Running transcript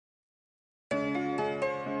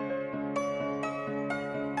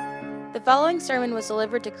The following sermon was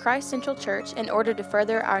delivered to Christ Central Church in order to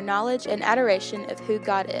further our knowledge and adoration of who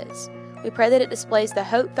God is. We pray that it displays the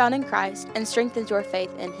hope found in Christ and strengthens your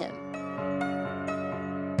faith in Him.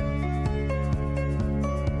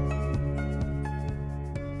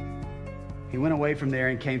 He went away from there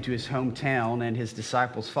and came to his hometown, and his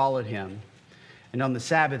disciples followed him. And on the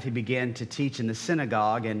Sabbath he began to teach in the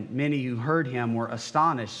synagogue, and many who heard him were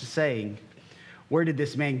astonished, saying, "Where did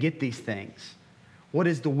this man get these things? What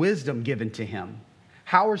is the wisdom given to him?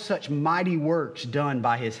 How are such mighty works done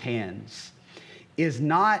by his hands? Is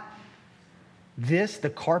not this the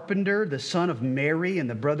carpenter, the son of Mary, and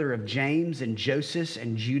the brother of James and Joseph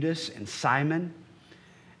and Judas and Simon?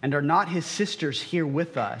 And are not his sisters here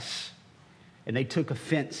with us?" And they took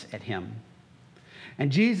offense at him. And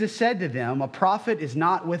Jesus said to them, "A prophet is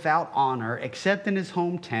not without honor except in his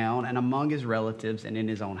hometown and among his relatives and in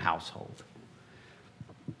his own household."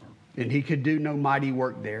 And he could do no mighty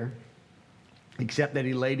work there, except that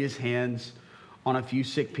he laid his hands on a few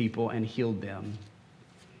sick people and healed them.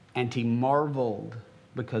 And he marveled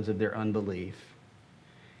because of their unbelief.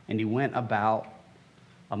 And he went about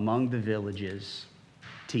among the villages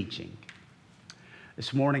teaching.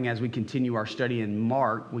 This morning, as we continue our study in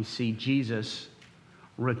Mark, we see Jesus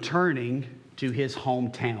returning to his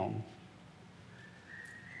hometown.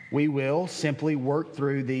 We will simply work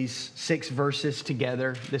through these 6 verses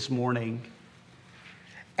together this morning.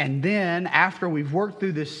 And then, after we've worked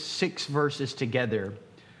through these 6 verses together,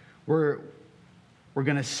 we're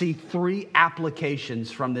going to see 3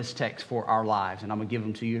 applications from this text for our lives. And I'm going to give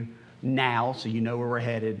them to you now so you know where we're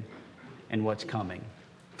headed and what's coming.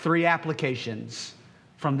 3 applications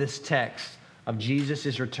from this text of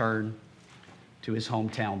Jesus' return to his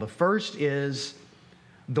hometown. The first is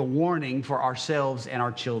the warning for ourselves and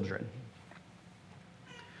our children.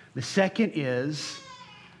 The second is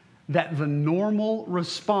that the normal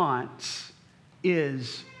response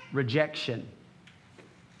is rejection.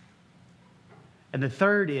 And the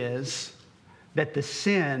third is that the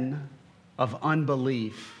sin of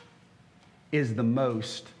unbelief is the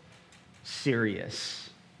most serious.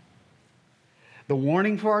 The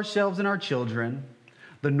warning for ourselves and our children,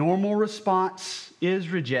 the normal response is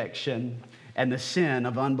rejection, and the sin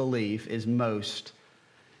of unbelief is most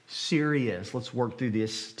serious. Let's work through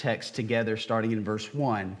this text together, starting in verse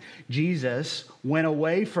 1. Jesus went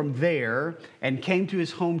away from there and came to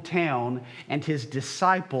his hometown, and his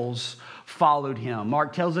disciples followed him.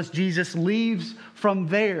 Mark tells us Jesus leaves from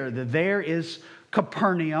there. The there is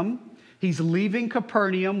Capernaum. He's leaving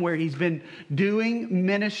Capernaum, where he's been doing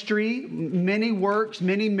ministry, many works,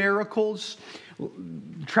 many miracles,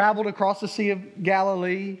 traveled across the Sea of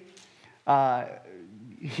Galilee,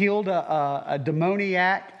 healed a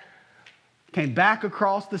demoniac, came back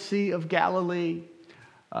across the Sea of Galilee,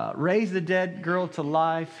 raised the dead girl to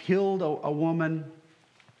life, healed a woman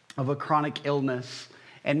of a chronic illness.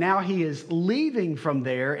 And now he is leaving from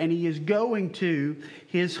there, and he is going to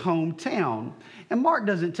his hometown. And Mark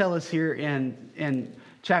doesn't tell us here in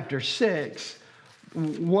chapter 6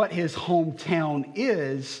 what his hometown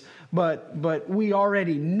is, but we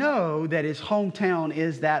already know that his hometown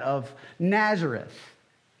is that of Nazareth.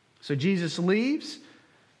 So Jesus leaves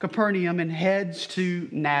Capernaum and heads to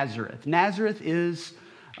Nazareth. Nazareth is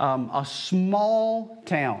a small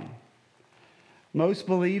town. Most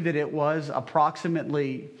believe that it was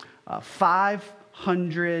approximately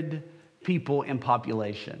 500 people in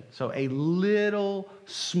population. So a little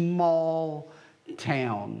small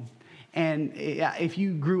town. And if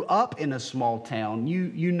you grew up in a small town,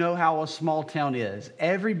 you know how a small town is.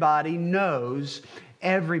 Everybody knows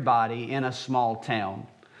everybody in a small town.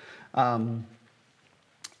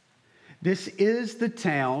 This is the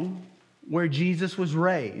town where Jesus was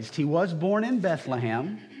raised. He was born in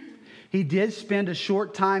Bethlehem. He did spend a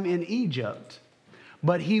short time in Egypt,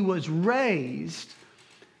 but he was raised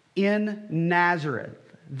in Nazareth.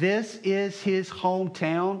 This is his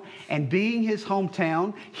hometown, and being his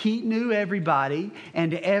hometown, he knew everybody,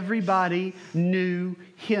 and everybody knew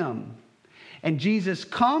him. And Jesus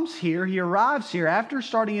comes here, he arrives here after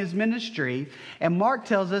starting his ministry, and Mark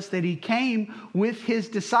tells us that he came with his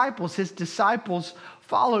disciples. His disciples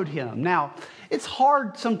followed him. Now, it's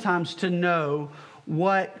hard sometimes to know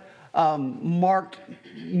what Mark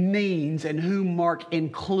means and who Mark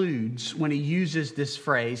includes when he uses this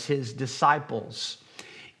phrase, his disciples.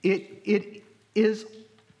 It is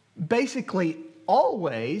basically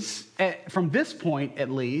always, from this point at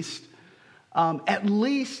least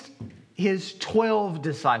his 12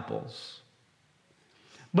 disciples.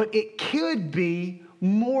 But it could be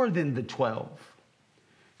more than the 12.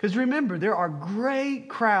 Because remember, there are great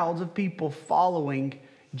crowds of people following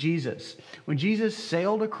Jesus. When Jesus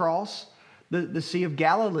sailed across the Sea of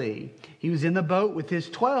Galilee, he was in the boat with his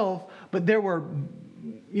 12, but there were,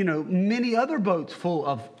 many other boats full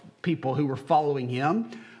of people who were following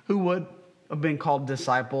him who would have been called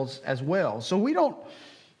disciples as well. So we don't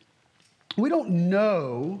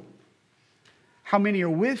know how many are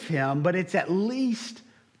with him, but it's at least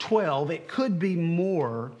 12. It could be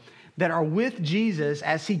more that are with Jesus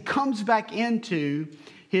as he comes back into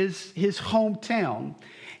his hometown.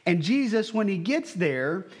 And Jesus, when he gets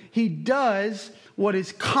there, he does what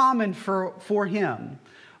is common for him.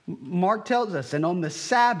 Mark tells us, and on the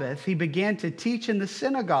Sabbath, he began to teach in the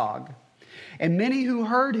synagogue. And many who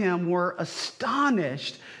heard him were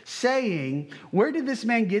astonished, saying, "Where did this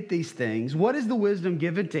man get these things? What is the wisdom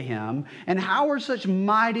given to him? And how are such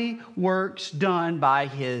mighty works done by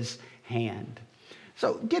his hand?"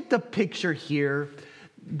 So get the picture here.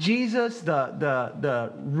 Jesus,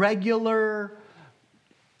 the regular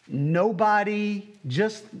nobody,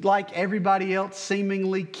 just like everybody else,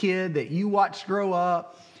 seemingly kid that you watched grow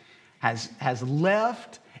up, has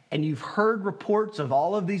left, and you've heard reports of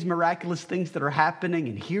all of these miraculous things that are happening,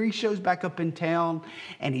 and here he shows back up in town,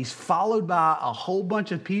 and he's followed by a whole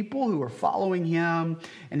bunch of people who are following him,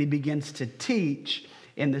 and he begins to teach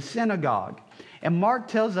in the synagogue. And Mark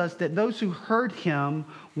tells us that those who heard him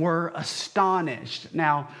were astonished.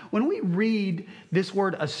 Now, when we read this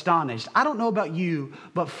word astonished, I don't know about you,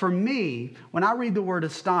 but for me, when I read the word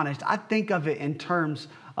astonished, I think of it in terms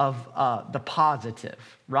of the positive,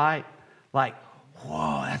 right? Like,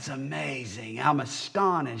 whoa, that's amazing. I'm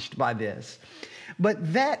astonished by this.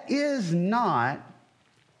 But that is not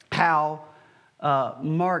how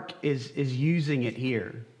Mark is using it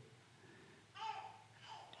here.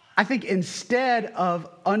 I think instead of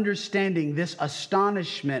understanding this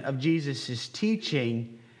astonishment of Jesus'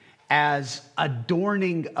 teaching as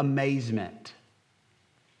adorning amazement,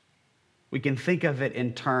 we can think of it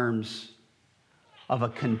in terms of a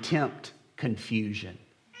contempt confusion.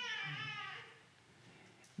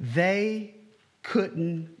 They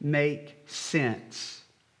couldn't make sense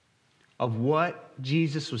of what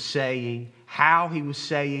Jesus was saying, how he was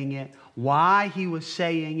saying it, why he was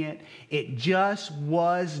saying it. It just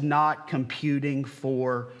was not computing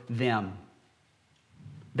for them.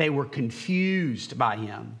 They were confused by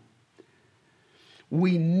him.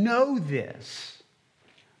 We know this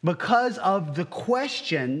because of the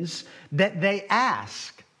questions that they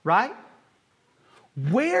ask, right?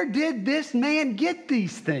 Where did this man get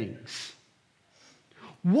these things?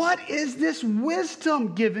 What is this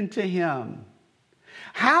wisdom given to him?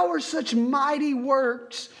 How are such mighty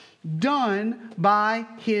works done by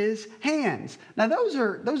his hands? Now, those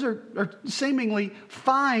are seemingly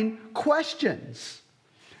fine questions,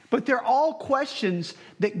 but they're all questions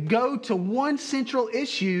that go to one central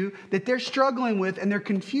issue that they're struggling with and they're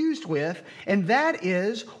confused with, and that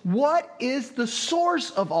is, what is the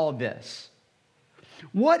source of all this?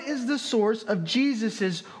 What is the source of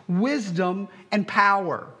Jesus' wisdom and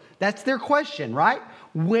power? That's their question, right?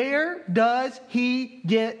 Where does he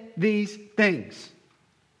get these things?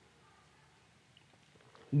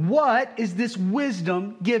 What is this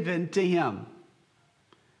wisdom given to him?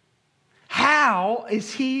 How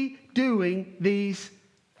is he doing these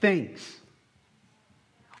things?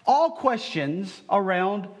 All questions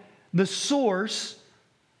around the source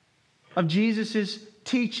of Jesus'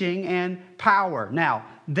 teaching and power. Now,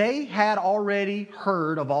 they had already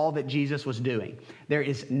heard of all that Jesus was doing. There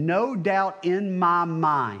is no doubt in my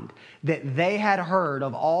mind that they had heard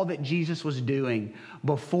of all that Jesus was doing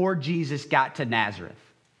before Jesus got to Nazareth.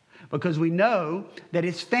 Because we know that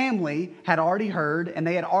his family had already heard, and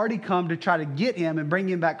they had already come to try to get him and bring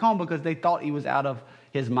him back home because they thought he was out of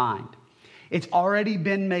his mind. It's already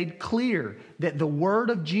been made clear that the word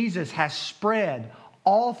of Jesus has spread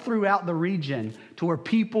all throughout the region to where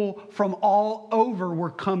people from all over were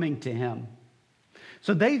coming to him.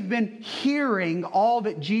 So they've been hearing all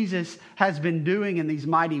that Jesus has been doing in these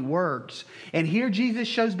mighty works. And here Jesus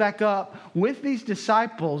shows back up with these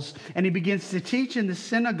disciples, and he begins to teach in the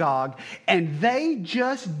synagogue, and they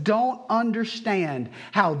just don't understand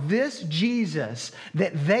how this Jesus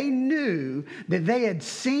that they knew, that they had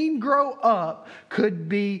seen grow up, could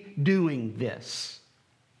be doing this.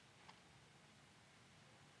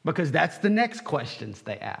 Because that's the next questions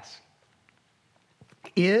they ask.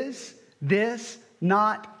 Is this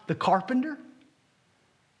not the carpenter,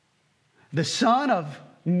 the son of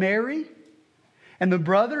Mary, and the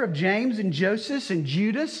brother of James and Joseph and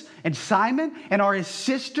Judas and Simon? And are his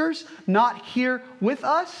sisters not here with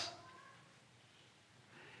us?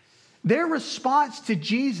 Their response to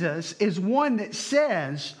Jesus is one that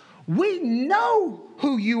says, "We know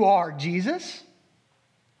who you are, Jesus.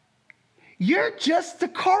 You're just a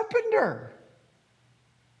carpenter.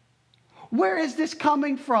 Where is this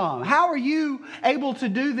coming from? How are you able to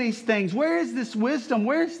do these things? Where is this wisdom?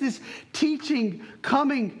 Where is this teaching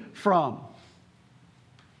coming from?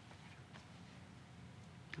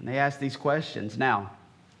 And they ask these questions. Now,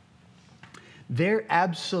 there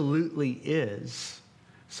absolutely is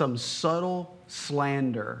some subtle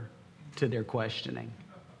slander to their questioning.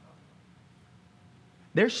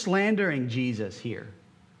 They're slandering Jesus here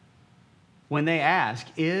when they ask,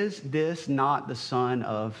 is this not the son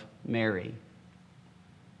of Mary?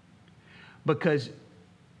 Because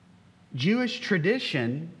Jewish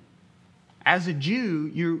tradition, as a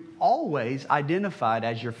Jew, you're always identified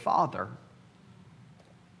as your father.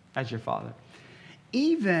 As your father.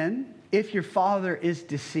 Even if your father is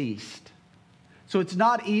deceased. So it's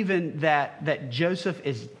not even that Joseph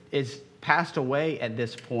is passed away at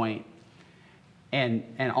this point and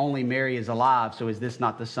only Mary is alive, so is this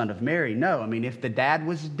not the son of Mary? No, I mean, if the dad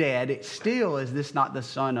was dead, it still is this not the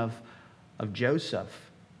son of Joseph?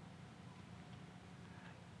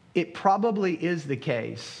 It probably is the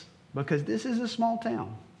case, because this is a small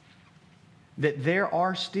town, that there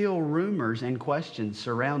are still rumors and questions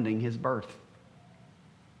surrounding his birth.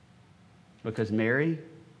 Because Mary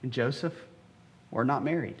and Joseph were not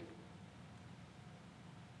married.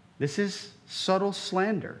 This is subtle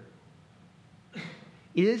slander.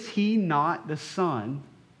 Is he not the son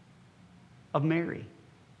of Mary?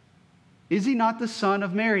 Is he not the son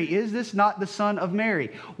of Mary? Is this not the son of Mary?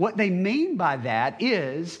 What they mean by that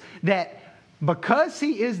is that because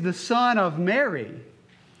he is the son of Mary,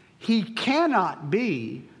 he cannot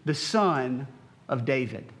be the son of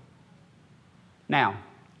David. Now,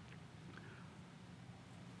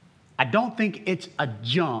 I don't think it's a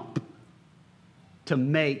jump to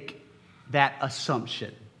make that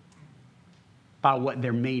assumption by what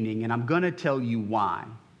they're meaning, and I'm going to tell you why.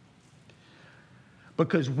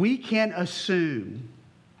 Because we can assume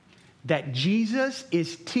that Jesus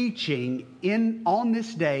is teaching on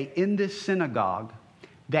this day in this synagogue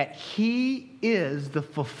that he is the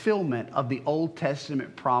fulfillment of the Old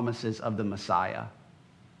Testament promises of the Messiah.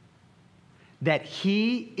 That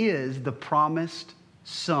he is the promised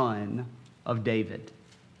son of David.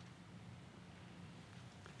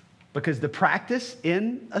 Because the practice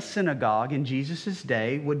in a synagogue in Jesus'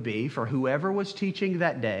 day would be for whoever was teaching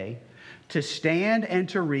that day to stand and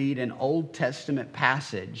to read an Old Testament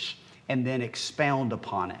passage and then expound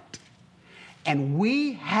upon it. And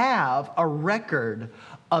we have a record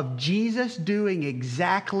of Jesus doing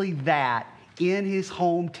exactly that in his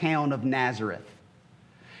hometown of Nazareth.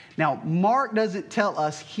 Now, Mark doesn't tell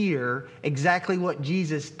us here exactly what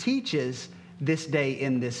Jesus teaches this day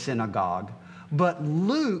in this synagogue, but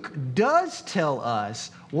Luke does tell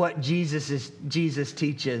us what Jesus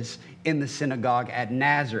teaches in the synagogue at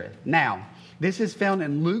Nazareth. Now, this is found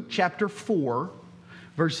in Luke chapter 4,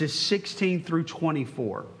 verses 16 through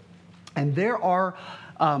 24. And there's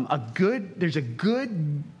a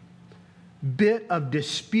good bit of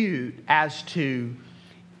dispute as to,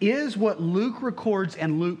 is what Luke records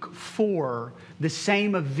in Luke 4 the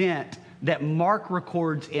same event that Mark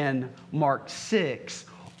records in Mark 6,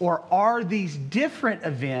 or are these different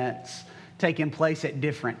events taking place at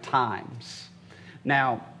different times?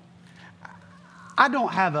 Now, I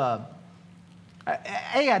don't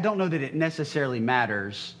know that it necessarily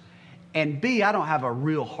matters. And B, I don't have a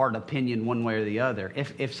real hard opinion one way or the other.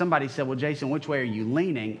 If somebody said, well, Jason, which way are you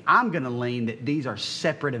leaning? I'm going to lean that these are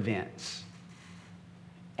separate events.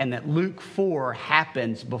 And that Luke 4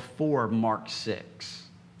 happens before Mark 6.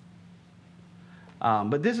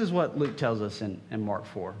 But this is what Luke tells us in Mark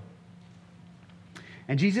 4.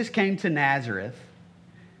 And Jesus came to Nazareth,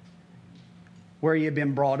 where he had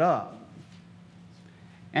been brought up.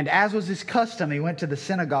 And as was his custom, he went to the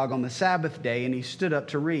synagogue on the Sabbath day, and he stood up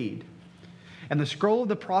to read. And the scroll of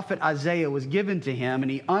the prophet Isaiah was given to him,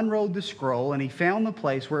 and he unrolled the scroll, and he found the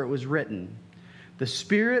place where it was written, "The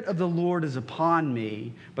Spirit of the Lord is upon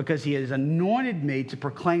me, because he has anointed me to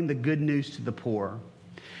proclaim the good news to the poor.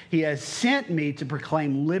 He has sent me to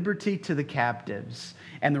proclaim liberty to the captives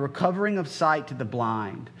and the recovering of sight to the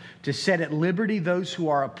blind, to set at liberty those who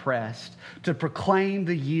are oppressed, to proclaim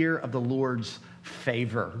the year of the Lord's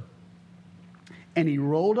favor." And he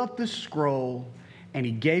rolled up the scroll and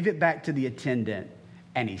he gave it back to the attendant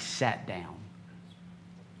and he sat down.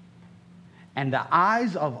 And the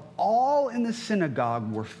eyes of all in the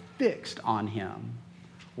synagogue were fixed on him.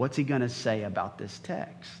 What's he going to say about this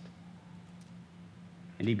text?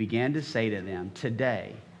 And he began to say to them,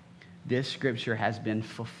 "Today, this scripture has been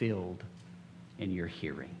fulfilled in your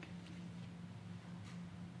hearing."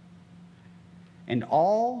 And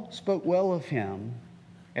all spoke well of him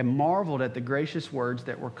and marveled at the gracious words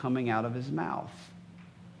that were coming out of his mouth.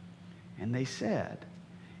 And they said,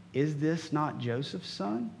 "Is this not Joseph's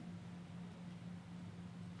son?"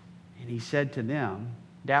 And he said to them,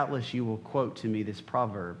 "Doubtless you will quote to me this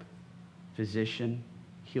proverb, 'Physician,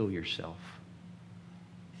 heal yourself.'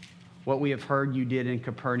 What we have heard you did in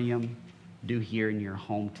Capernaum, do here in your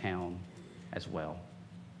hometown as well."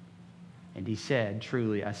 And he said,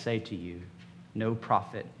 "Truly I say to you, no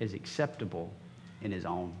prophet is acceptable in his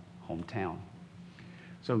own hometown."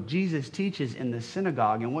 So Jesus teaches in the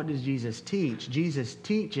synagogue, and what does Jesus teach? Jesus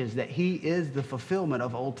teaches that he is the fulfillment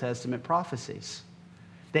of Old Testament prophecies,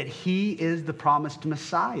 that he is the promised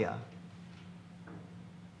Messiah.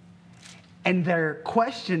 And their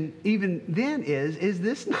question even then is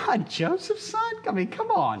this not Joseph's son? I mean, come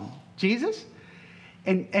on, Jesus.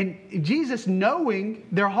 And Jesus, knowing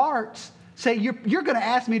their hearts, say, you're going to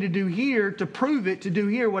ask me to do here, to prove it, to do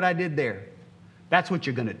here what I did there. That's what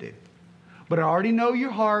you're going to do. But I already know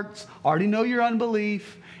your hearts, already know your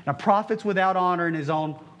unbelief, and a prophet's without honor in his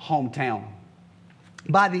own hometown.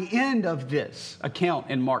 By the end of this account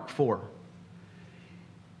in Mark 4,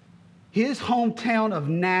 his hometown of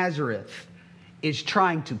Nazareth is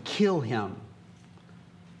trying to kill him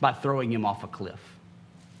by throwing him off a cliff.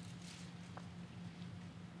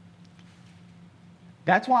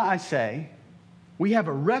 That's why I say we have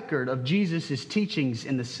a record of Jesus' teachings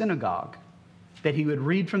in the synagogue, that he would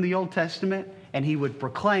read from the Old Testament and he would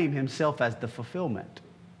proclaim himself as the fulfillment.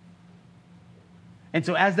 And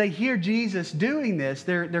so as they hear Jesus doing this,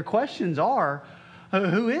 their questions are,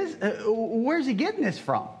 where's he getting this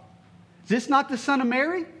from? Is this not the son of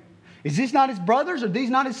Mary? Is this not his brothers? Are these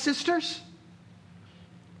not his sisters?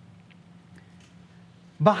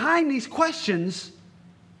 Behind these questions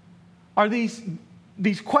are these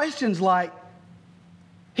questions like,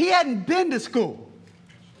 he hadn't been to school.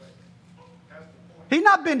 He's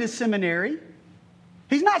not been to seminary.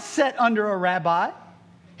 He's not sat under a rabbi.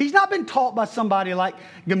 He's not been taught by somebody like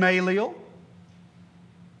Gamaliel.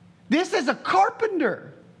 This is a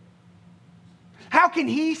carpenter. How can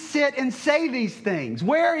he sit and say these things?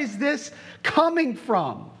 Where is this coming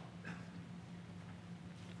from?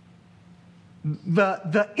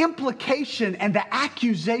 The implication and the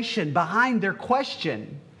accusation behind their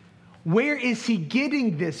question, where is he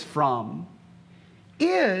getting this from,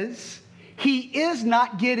 is he is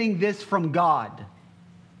not getting this from God.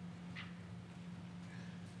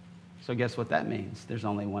 So guess what that means? There's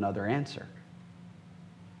only one other answer.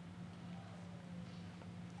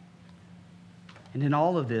 And in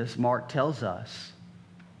all of this, Mark tells us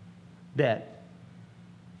that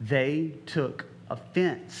they took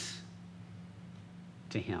offense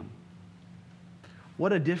to him.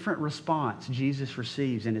 What a different response Jesus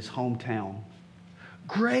receives in his hometown.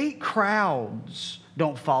 Great crowds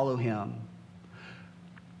don't follow him.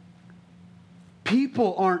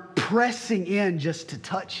 People aren't pressing in just to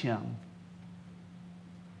touch him.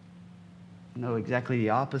 No, exactly the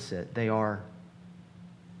opposite. They are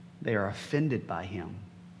offended by him.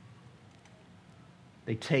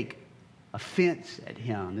 They take offense at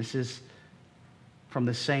him. This is from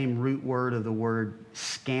the same root word of the word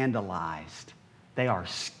scandalized. They are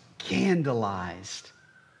scandalized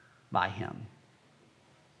by him.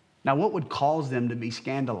 Now, what would cause them to be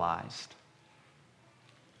scandalized?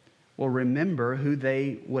 Well, remember who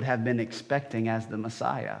they would have been expecting as the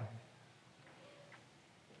Messiah.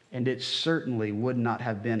 And it certainly would not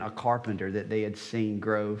have been a carpenter that they had seen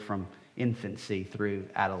grow from infancy through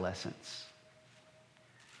adolescence.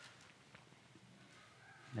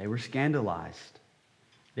 They were scandalized.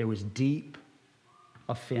 There was deep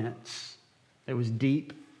offense. There was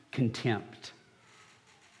deep contempt.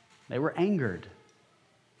 They were angered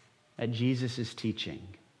at Jesus' teaching.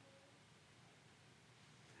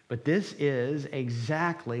 But this is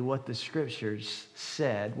exactly what the scriptures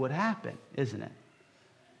said would happen, isn't it?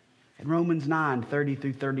 In Romans 9, 30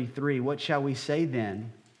 through 33, what shall we say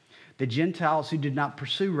then? The Gentiles who did not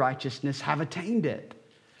pursue righteousness have attained it.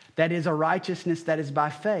 That is a righteousness that is by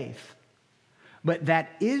faith. But that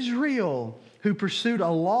Israel, who pursued a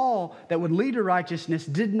law that would lead to righteousness,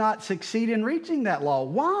 did not succeed in reaching that law.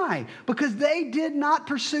 Why? Because they did not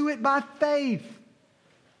pursue it by faith,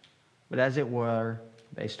 but as it were,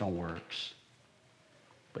 based on works.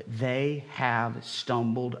 But they have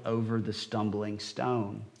stumbled over the stumbling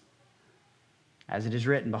stone. As it is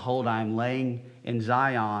written, behold, I am laying in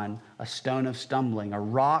Zion a stone of stumbling, a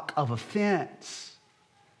rock of offense.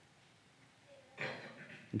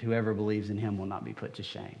 And whoever believes in him will not be put to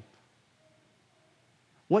shame.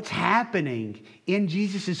 What's happening in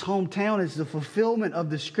Jesus' hometown is the fulfillment of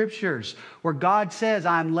the scriptures where God says,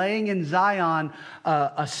 I'm laying in Zion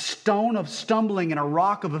a stone of stumbling and a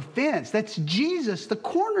rock of offense. That's Jesus, the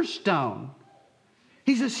cornerstone.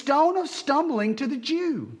 He's a stone of stumbling to the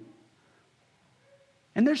Jew.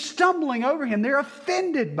 And they're stumbling over him. They're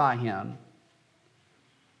offended by him.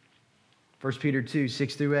 1 Peter 2,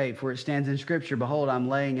 6 through 8, for it stands in Scripture, behold, I'm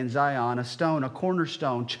laying in Zion a stone, a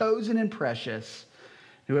cornerstone, chosen and precious.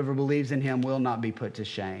 Whoever believes in him will not be put to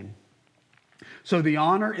shame. So the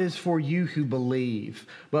honor is for you who believe.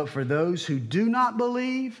 But for those who do not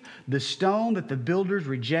believe, the stone that the builders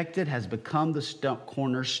rejected has become the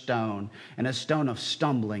cornerstone, and a stone of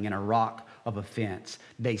stumbling and a rock of offense.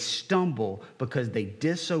 They stumble because they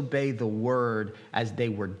disobey the word as they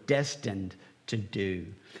were destined to do.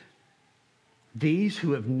 These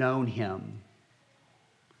who have known him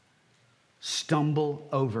stumble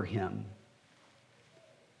over him.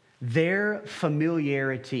 Their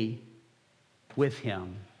familiarity with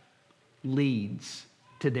him leads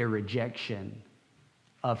to their rejection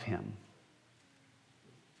of him.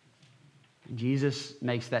 Jesus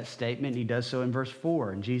makes that statement. He does so in verse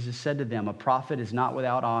 4. And Jesus said to them, a prophet is not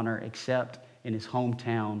without honor except in his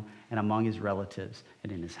hometown and among his relatives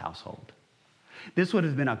and in his household. This would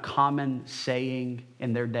have been a common saying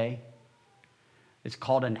in their day. It's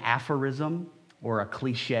called an aphorism or a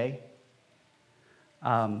cliche.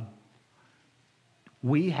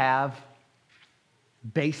 We have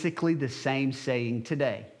basically the same saying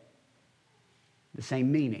today, the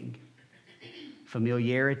same meaning.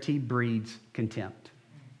 Familiarity breeds contempt.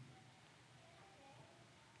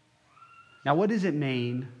 Now, what does it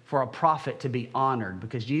mean for a prophet to be honored?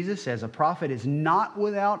 Because Jesus says a prophet is not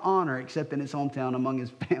without honor except in his hometown among his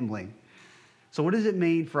family. So what does it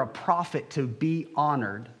mean for a prophet to be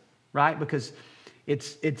honored, right? Because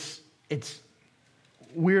it's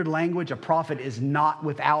weird language. A prophet is not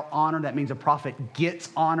without honor. That means a prophet gets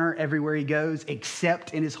honor everywhere he goes,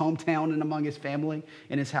 except in his hometown and among his family,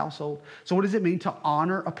 in his household. So what does it mean to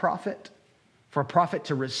honor a prophet? For a prophet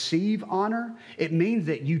to receive honor, it means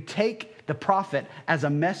that you take the prophet as a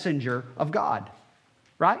messenger of God,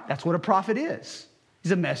 right? That's what a prophet is.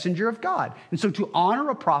 He's a messenger of God. And so to honor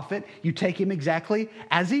a prophet, you take him exactly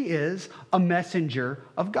as he is, a messenger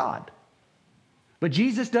of God. But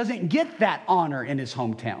Jesus doesn't get that honor in his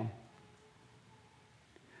hometown.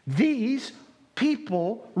 These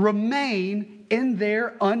people remain in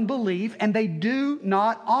their unbelief and they do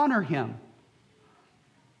not honor him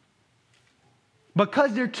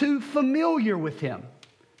because they're too familiar with him.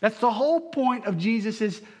 That's the whole point of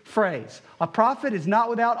Jesus' phrase. A prophet is not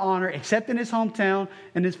without honor except in his hometown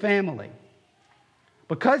and his family.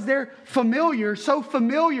 Because they're familiar, so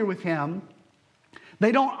familiar with him,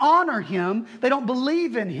 they don't honor him, they don't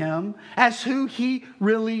believe in him as who he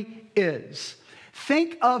really is.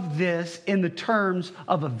 Think of this in the terms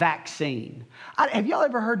of a vaccine. Have y'all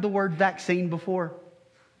ever heard the word vaccine before?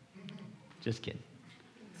 Just kidding.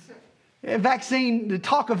 Vaccine, the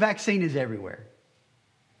talk of vaccine is everywhere.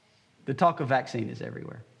 The talk of vaccine is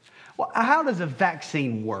everywhere. Well, how does a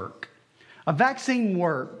vaccine work? A vaccine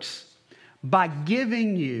works by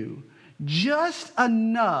giving you just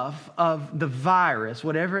enough of the virus,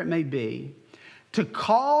 whatever it may be, to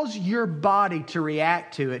cause your body to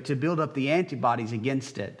react to it, to build up the antibodies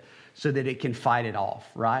against it so that it can fight it off,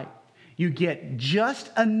 right? You get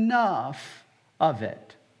just enough of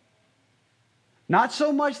it. Not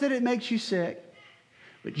so much that it makes you sick,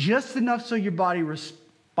 but just enough so your body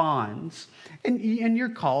responds, and you're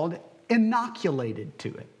called inoculated to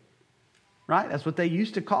it, right? That's what they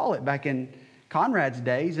used to call it back in Conrad's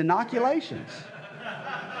days, inoculations.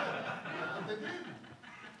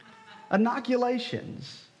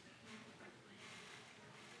 Inoculations.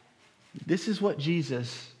 This is what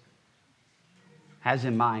Jesus has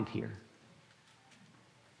in mind here.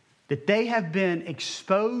 That they have been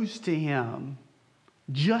exposed to him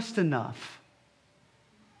just enough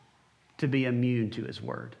to be immune to his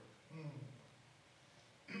word.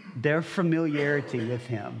 Their familiarity with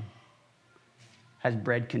him has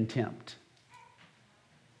bred contempt.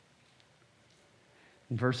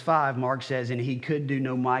 In verse 5, Mark says, and he could do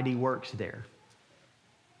no mighty works there,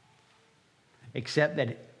 except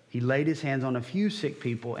that he laid his hands on a few sick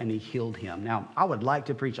people and he healed him. Now, I would like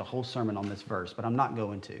to preach a whole sermon on this verse, but I'm not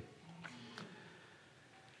going to.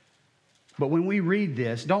 But when we read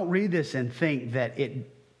this, don't read this and think that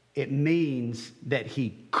it means that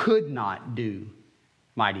he could not do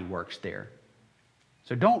mighty works there.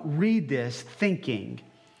 So don't read this thinking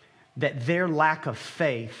that their lack of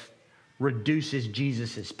faith reduces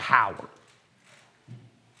Jesus' power.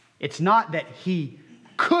 It's not that he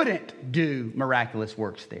couldn't do miraculous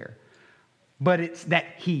works there, but it's that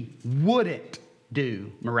he wouldn't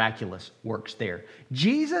do miraculous works there.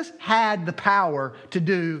 Jesus had the power to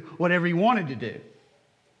do whatever he wanted to do.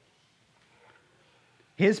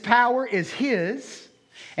 His power is his,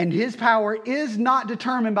 and his power is not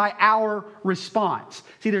determined by our response.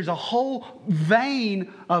 See, there's a whole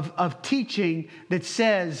vein of teaching that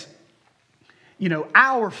says,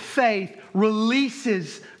 our faith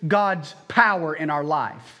releases God's power in our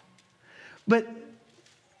life. But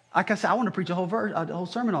like I said, I want to preach a whole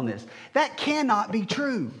sermon on this. That cannot be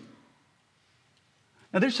true.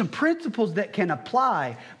 Now, there's some principles that can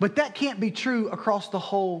apply, but that can't be true across the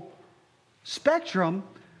whole spectrum,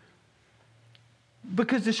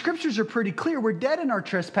 because the scriptures are pretty clear. We're dead in our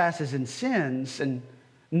trespasses and sins, and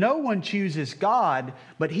no one chooses God,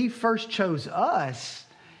 but he first chose us.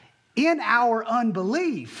 In our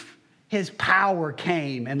unbelief, his power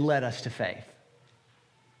came and led us to faith.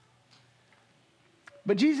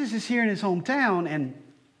 But Jesus is here in his hometown, and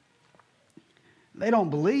they don't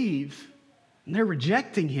believe, and they're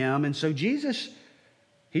rejecting him, and so Jesus,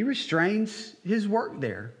 he restrains his work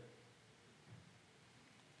there.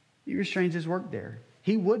 He restrains his work there.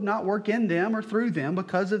 He would not work in them or through them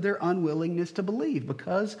because of their unwillingness to believe,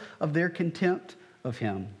 because of their contempt of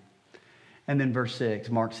him. And then verse 6,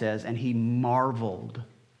 Mark says, and he marveled.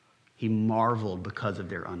 He marveled because of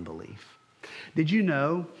their unbelief. Did you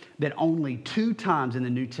know that only 2 times in the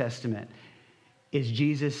New Testament is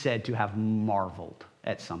Jesus said to have marveled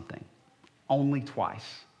at something? Only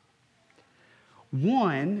twice.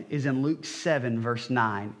 One is in Luke 7, verse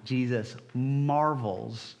 9. Jesus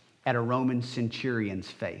marvels at a Roman centurion's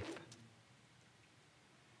faith,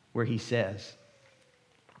 where he says,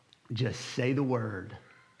 just say the word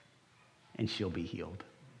and she'll be healed.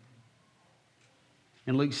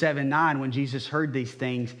 In Luke 7:9, when Jesus heard these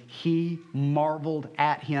things, he marveled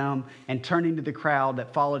at him, and turning to the crowd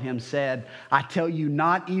that followed him said, I tell you,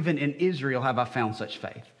 not even in Israel have I found such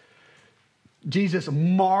faith. Jesus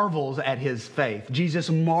marvels at his faith. Jesus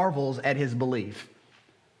marvels at his belief.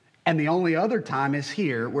 And the only other time is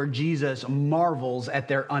here, where Jesus marvels at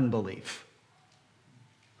their unbelief.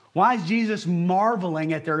 Why is Jesus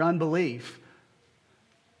marveling at their unbelief?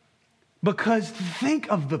 Because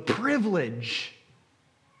think of the privilege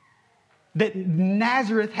that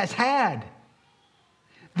Nazareth has had.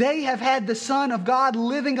 They have had the Son of God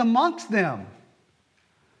living amongst them.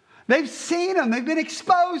 They've seen him. They've been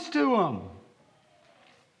exposed to him.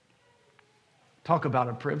 Talk about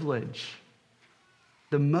a privilege.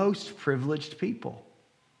 The most privileged people.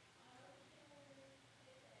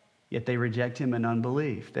 Yet they reject him in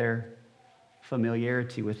unbelief. Their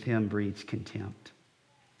familiarity with him breeds contempt.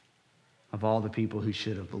 Of all the people who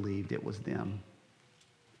should have believed, it was them.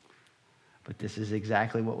 But this is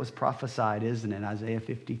exactly what was prophesied, isn't it? Isaiah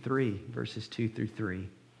 53, verses 2 through 3.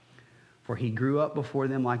 For he grew up before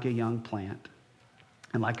them like a young plant,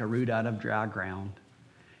 and like a root out of dry ground.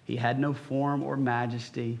 He had no form or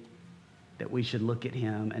majesty that we should look at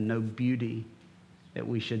him, and no beauty that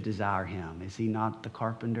we should desire him. Is he not the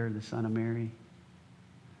carpenter, the son of Mary?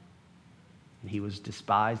 And he was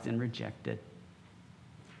despised and rejected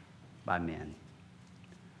by men,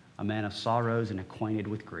 a man of sorrows and acquainted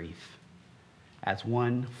with grief. As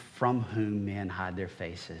one from whom men hide their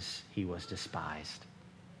faces, he was despised,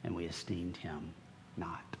 and we esteemed him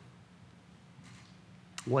not.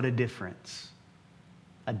 What a difference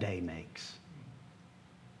a day makes.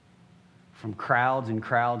 From crowds and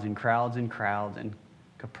crowds and crowds and crowds in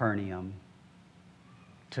Capernaum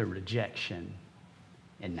to rejection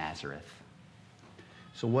in Nazareth.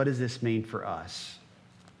 So what does this mean for us?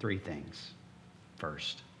 3 things.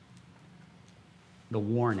 First, the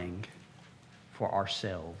warning for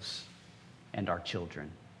ourselves and our children.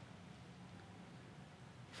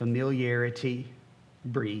 Familiarity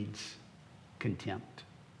breeds contempt.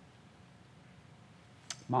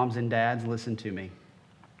 Moms and dads, listen to me.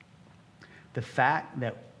 The fact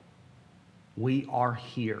that we are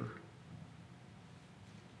here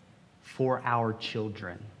for our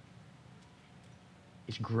children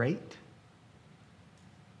is great,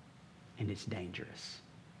 and it's dangerous.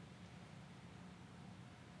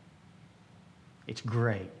 It's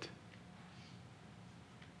great,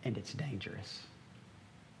 and it's dangerous.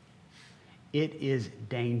 It is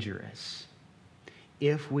dangerous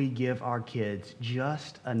if we give our kids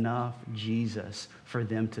just enough Jesus for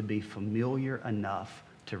them to be familiar enough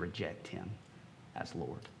to reject him as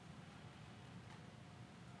Lord.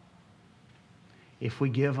 If we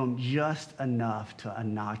give them just enough to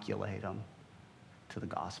inoculate them to the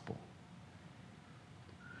gospel.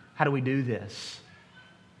 How do we do this?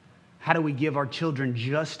 How do we give our children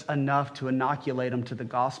just enough to inoculate them to the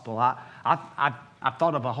gospel? I've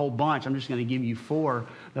thought of a whole bunch. I'm just going to give you 4.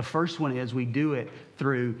 The first one is we do it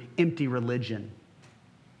through empty religion.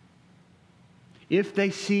 If they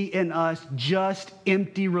see in us just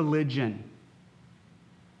empty religion,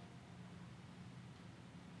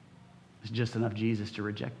 it's just enough Jesus to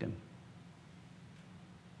reject them.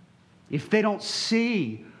 If they don't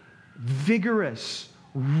see vigorous,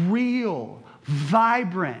 real,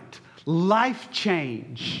 vibrant life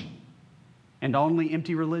change and only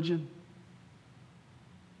empty religion,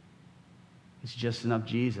 it's just enough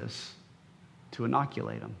Jesus to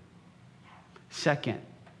inoculate them. Second,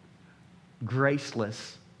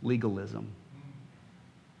 graceless legalism.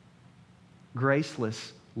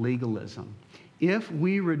 Graceless legalism. If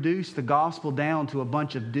we reduce the gospel down to a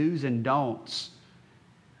bunch of do's and don'ts,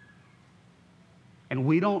 and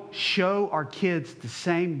we don't show our kids the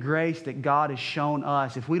same grace that God has shown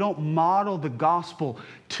us, if we don't model the gospel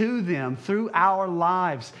to them through our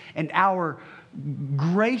lives and our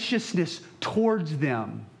graciousness towards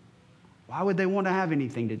them, why would they want to have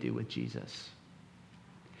anything to do with Jesus?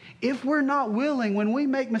 If we're not willing, when we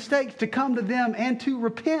make mistakes, to come to them and to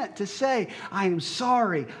repent, to say, I am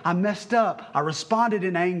sorry, I messed up, I responded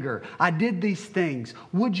in anger, I did these things,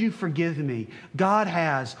 would you forgive me? God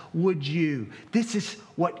has, would you? This is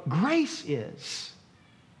what grace is.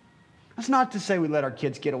 That's not to say we let our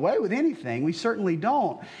kids get away with anything. We certainly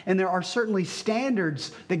don't. And there are certainly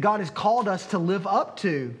standards that God has called us to live up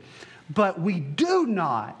to. But we do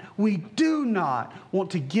not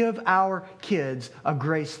want to give our kids a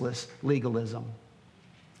graceless legalism.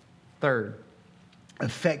 Third,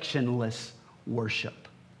 affectionless worship.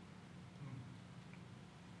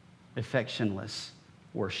 Affectionless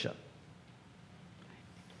worship.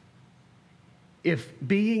 If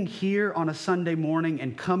being here on a Sunday morning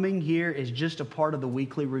and coming here is just a part of the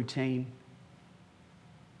weekly routine,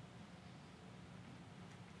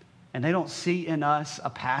 and they don't see in us a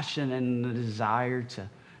passion and a desire to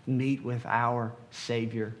meet with our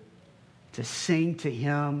Savior, to sing to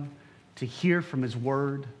Him, to hear from His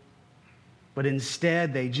Word, but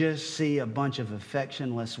instead they just see a bunch of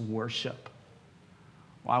affectionless worship,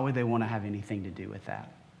 why would they want to have anything to do with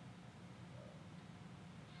that?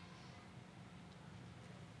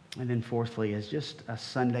 And then fourthly is just a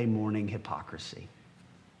Sunday morning hypocrisy.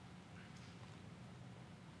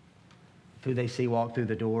 Who they see walk through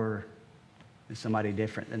the door is somebody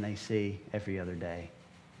different than they see every other day.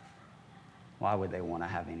 Why would they want to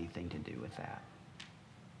have anything to do with that?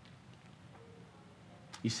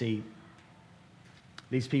 You see,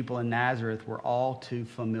 these people in Nazareth were all too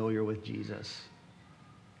familiar with Jesus.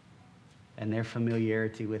 And their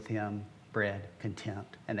familiarity with Him bred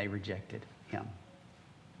contempt, and they rejected Him.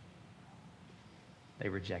 They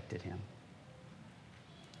rejected Him.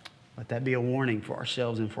 Let that be a warning for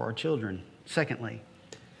ourselves and for our children. Secondly,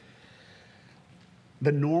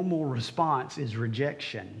 the normal response is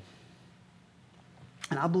rejection.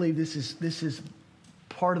 And I believe this is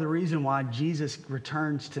part of the reason why Jesus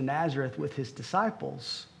returns to Nazareth with His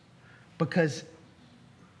disciples. Because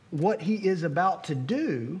what He is about to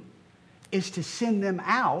do is to send them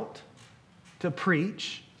out to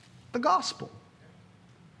preach the gospel.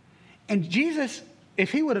 And Jesus,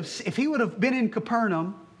 if he would have been in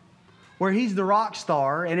Capernaum, where He's the rock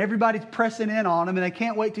star and everybody's pressing in on Him and they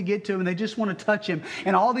can't wait to get to Him and they just want to touch Him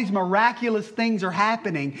and all these miraculous things are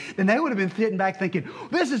happening, then they would have been sitting back thinking,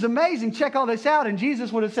 this is amazing, check all this out. And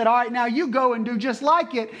Jesus would have said, all right, now you go and do just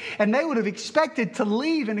like it. And they would have expected to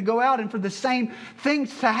leave and to go out and for the same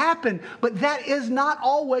things to happen. But that is not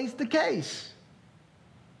always the case.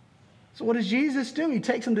 So what does Jesus do? He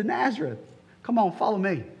takes them to Nazareth. Come on, follow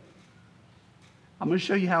me. I'm going to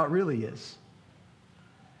show you how it really is.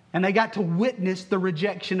 And they got to witness the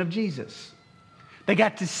rejection of Jesus. They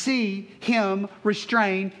got to see Him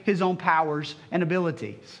restrain His own powers and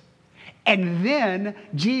abilities. And then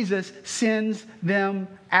Jesus sends them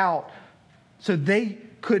out so they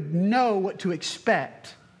could know what to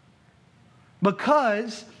expect.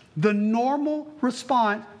 Because the normal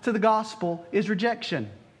response to the gospel is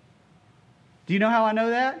rejection. Do you know how I know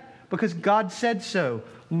that? Because God said so.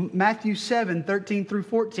 Matthew 7, 13 through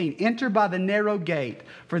 14. Enter by the narrow gate,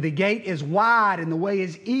 for the gate is wide and the way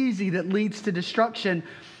is easy that leads to destruction.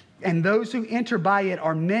 And those who enter by it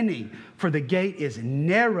are many, for the gate is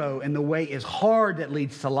narrow and the way is hard that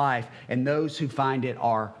leads to life. And those who find it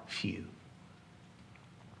are few.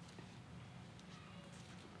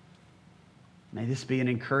 May this be an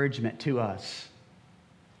encouragement to us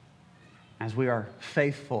as we are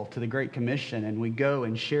faithful to the Great Commission and we go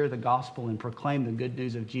and share the gospel and proclaim the good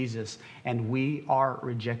news of Jesus and we are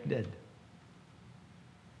rejected.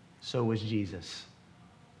 So was Jesus.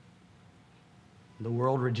 The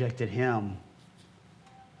world rejected him.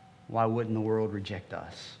 Why wouldn't the world reject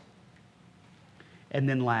us? And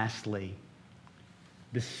then lastly,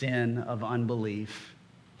 the sin of unbelief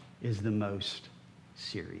is the most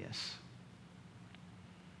serious.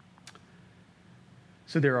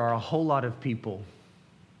 So there are a whole lot of people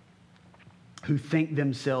who think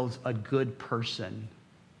themselves a good person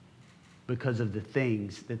because of the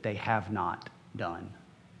things that they have not done.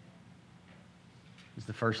 It's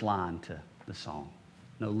the first line to the song.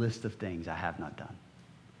 No list of things I have not done.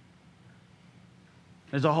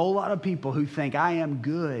 There's a whole lot of people who think I am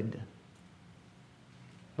good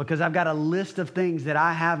because I've got a list of things that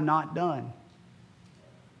I have not done.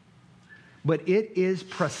 But it is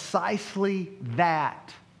precisely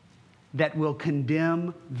that will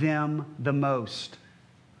condemn them the most.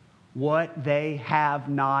 What they have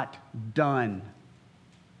not done.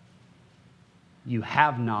 You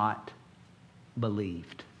have not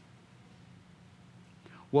believed.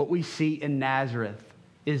 What we see in Nazareth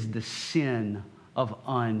is the sin of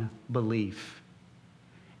unbelief.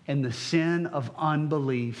 And the sin of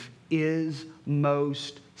unbelief is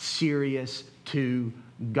most serious to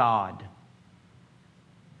God.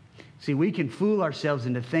 See, we can fool ourselves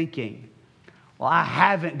into thinking, well, I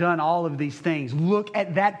haven't done all of these things. Look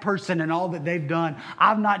at that person and all that they've done.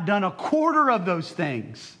 I've not done a quarter of those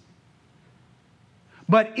things.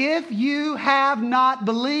 But if you have not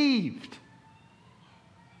believed,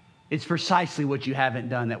 it's precisely what you haven't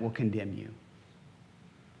done that will condemn you.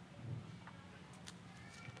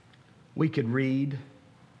 We could read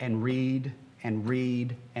and read and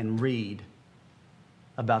read and read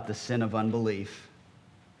about the sin of unbelief.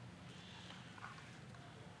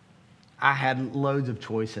 I had loads of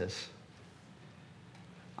choices.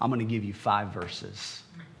 I'm going to give you 5 verses.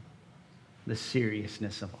 The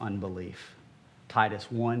seriousness of unbelief. Titus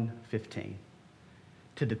 1:15.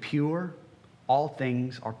 To the pure, all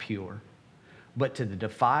things are pure. But to the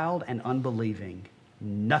defiled and unbelieving,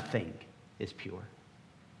 nothing is pure.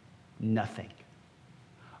 Nothing.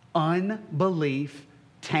 Unbelief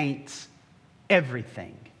taints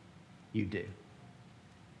everything you do.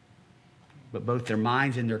 But both their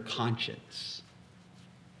minds and their conscience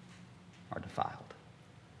are defiled.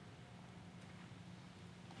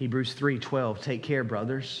 Hebrews 3:12, take care,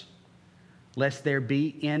 brothers, lest there be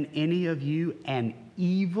in any of you an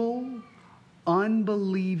evil,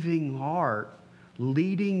 unbelieving heart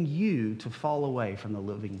leading you to fall away from the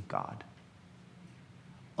living God.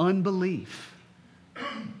 Unbelief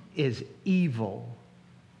is evil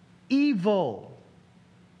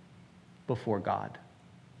before God.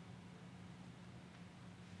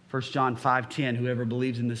 1 John 5:10, whoever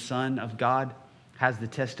believes in the Son of God has the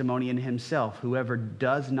testimony in himself. Whoever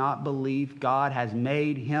does not believe God has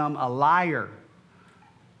made him a liar,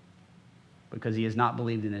 because he has not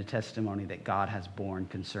believed in the testimony that God has borne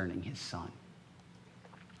concerning his Son.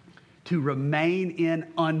 To remain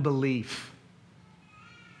in unbelief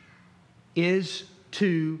is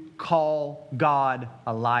to call God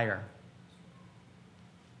a liar.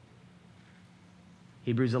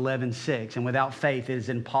 Hebrews 11:6, and without faith it is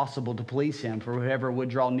impossible to please him, for whoever would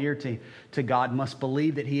draw near to God must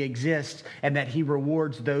believe that he exists and that he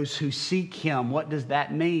rewards those who seek him. What does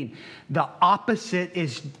that mean? The opposite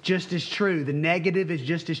is just as true. The negative is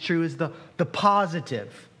just as true as the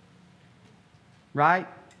positive. Right?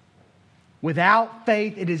 Without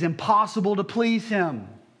faith it is impossible to please him.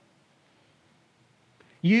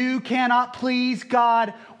 You cannot please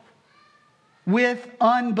God with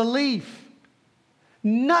unbelief.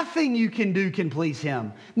 Nothing you can do can please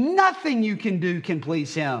him. Nothing you can do can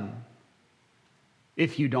please him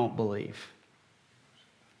if you don't believe.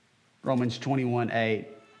 Romans 21:8.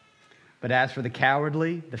 But as for the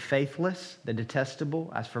cowardly, the faithless, the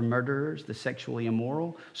detestable, as for murderers, the sexually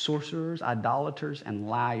immoral, sorcerers, idolaters, and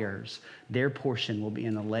liars, their portion will be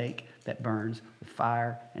in the lake that burns with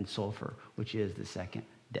fire and sulfur, which is the second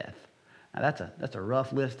death. Now that's a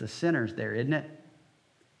rough list of sinners there, isn't it?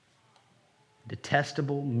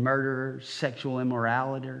 Detestable, murderers, sexual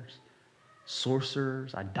immoralities,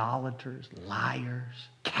 sorcerers, idolaters, liars,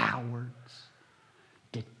 cowards,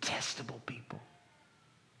 detestable people.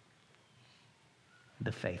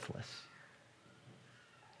 The faithless.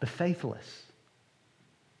 The faithless.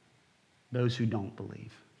 Those who don't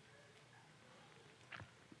believe.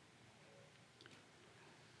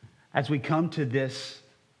 As we come to this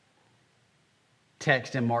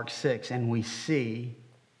text in Mark 6 and we see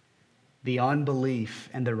the unbelief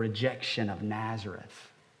and the rejection of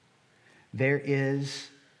Nazareth, there is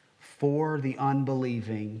for the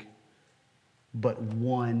unbelieving but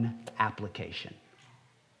one application.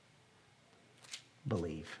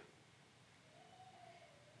 Believe.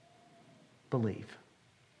 believe.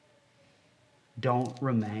 Don't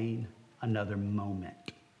remain another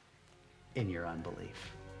moment in your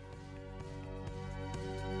unbelief.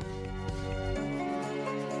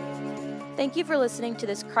 Thank you for listening to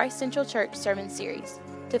this Christ Central Church sermon series.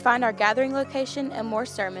 To find our gathering location and more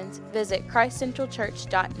sermons, visit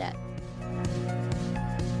christcentralchurch.net.